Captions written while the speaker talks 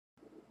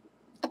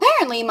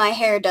Apparently my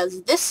hair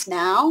does this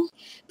now.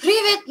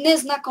 Привет,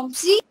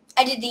 незнакомцы.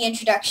 I did the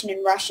introduction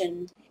in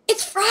Russian.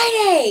 It's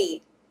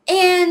Friday!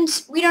 And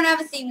we don't have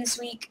a theme this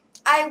week.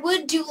 I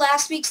would do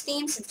last week's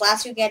theme since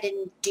last week I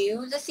didn't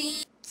do the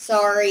theme.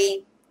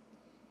 Sorry.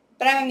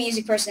 But I'm a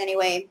music person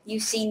anyway.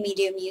 You've seen me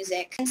do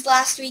music. Since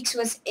last week's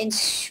was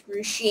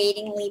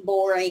excruciatingly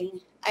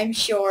boring, I'm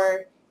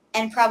sure,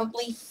 and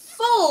probably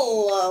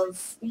full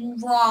of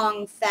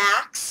wrong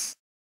facts.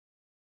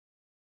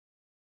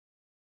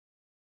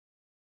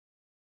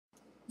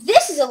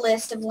 This is a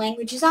list of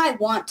languages I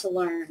want to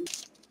learn.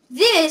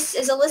 This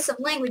is a list of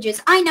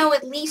languages I know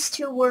at least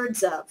 2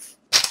 words of.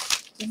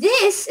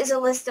 This is a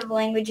list of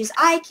languages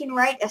I can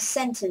write a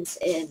sentence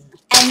in.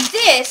 And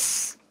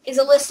this is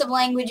a list of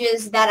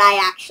languages that I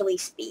actually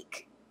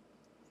speak.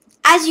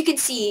 As you can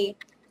see,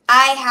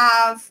 I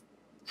have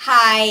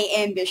high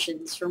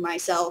ambitions for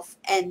myself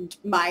and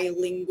my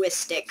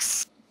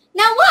linguistics.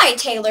 Now why,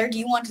 Taylor, do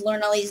you want to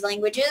learn all these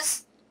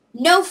languages?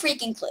 No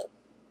freaking clue.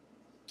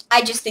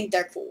 I just think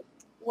they're cool.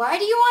 Why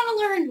do you want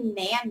to learn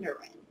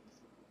Mandarin?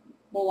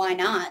 Well, why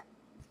not?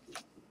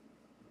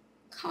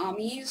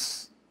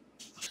 Commies?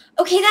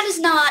 Okay, that is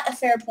not a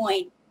fair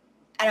point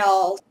at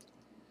all.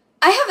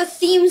 I have a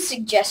theme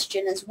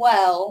suggestion as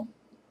well,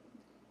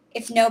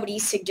 if nobody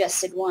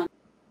suggested one.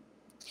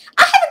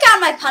 I haven't gotten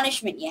my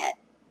punishment yet.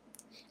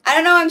 I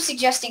don't know I'm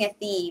suggesting a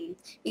theme,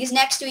 because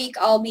next week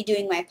I'll be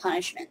doing my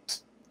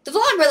punishment. The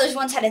Vlogbrothers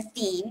once had a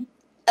theme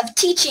of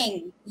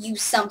teaching you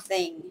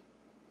something,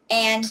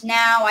 and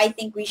now I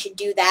think we should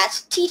do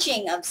that,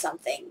 teaching of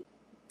something.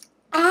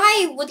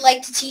 I would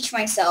like to teach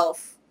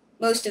myself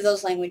most of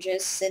those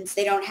languages, since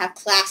they don't have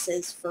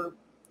classes for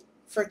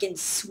frickin'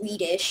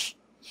 Swedish.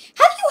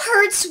 Have you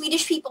heard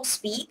Swedish people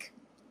speak?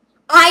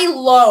 I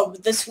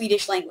love the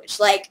Swedish language.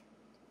 Like,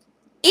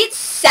 it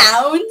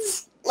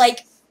sounds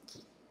like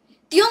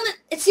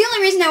it's the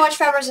only reason I watch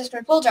Fabros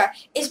Escapoljar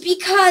is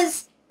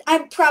because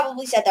I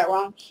probably said that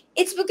wrong.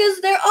 It's because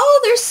they're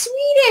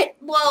Swedish.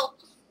 Well,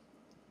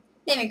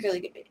 they make really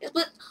good videos,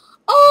 but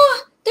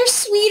they're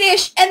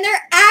Swedish and their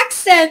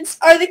accents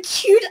are the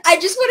cute. I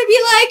just want to be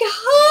like,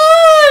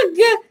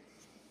 hug.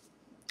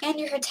 And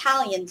you're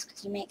Italians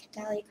because you make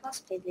Italian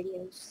cosplay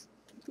videos.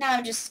 Now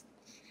I'm just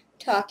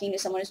talking to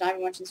someone who's not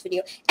even watching this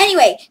video.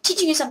 Anyway,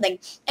 teaching you something.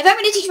 If I'm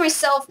going to teach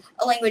myself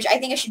a language, I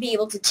think I should be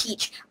able to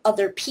teach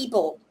other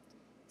people.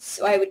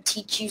 So I would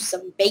teach you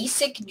some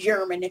basic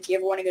German if you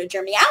ever want to go to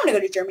Germany. I want to go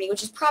to Germany,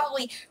 which is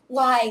probably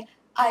why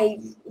I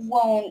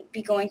won't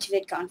be going to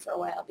VidCon for a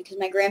while, because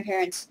my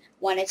grandparents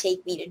want to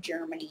take me to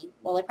Germany.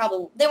 Well,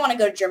 they want to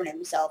go to Germany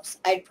themselves.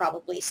 I'd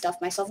probably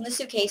stuff myself in the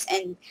suitcase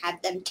and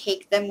have them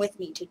take them with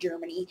me to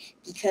Germany,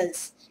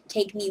 because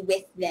take me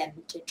with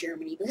them to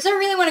Germany, because I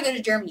really want to go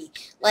to Germany.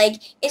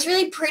 Like, it's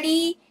really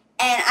pretty,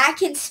 and I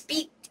can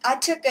speak. I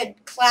took a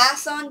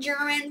class on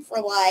German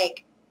for,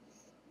 like,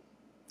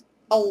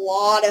 a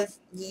lot of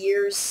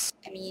years.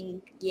 I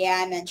mean,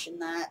 yeah, I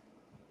mentioned that.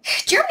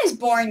 German is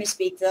boring to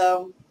speak,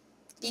 though,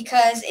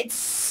 because it's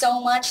so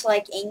much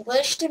like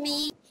English to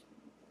me.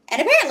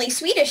 And apparently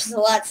Swedish is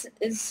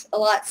a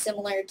lot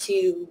similar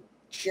to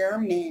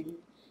German.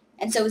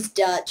 And so is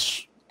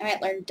Dutch. I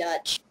might learn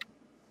Dutch.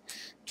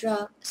 Draw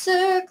a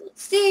circle,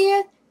 see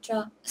it. Draw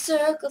a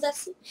circle,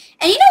 that's it.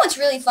 And you know what's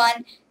really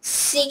fun?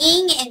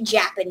 Singing in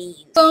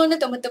Japanese. I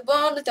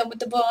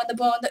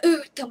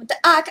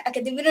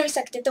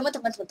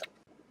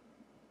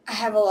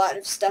have a lot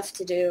of stuff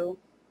to do.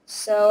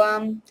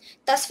 So,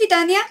 до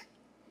свидания.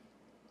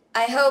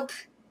 I hope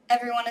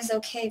everyone is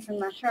okay from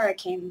the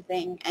hurricane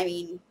thing. I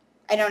mean,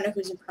 I don't know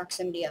who's in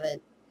proximity of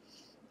it.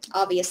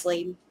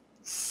 Obviously,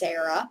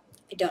 Sarah.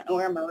 I don't know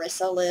where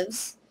Marissa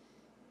lives.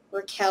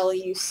 Raquel,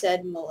 you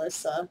said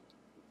Melissa.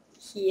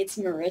 It's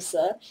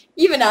Marissa.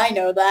 The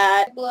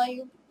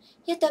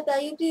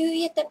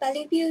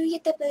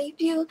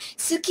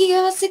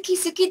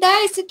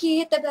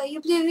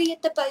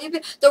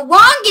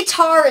wrong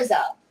guitar is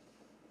up.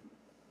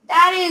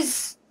 That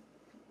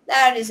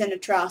is an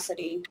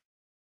atrocity.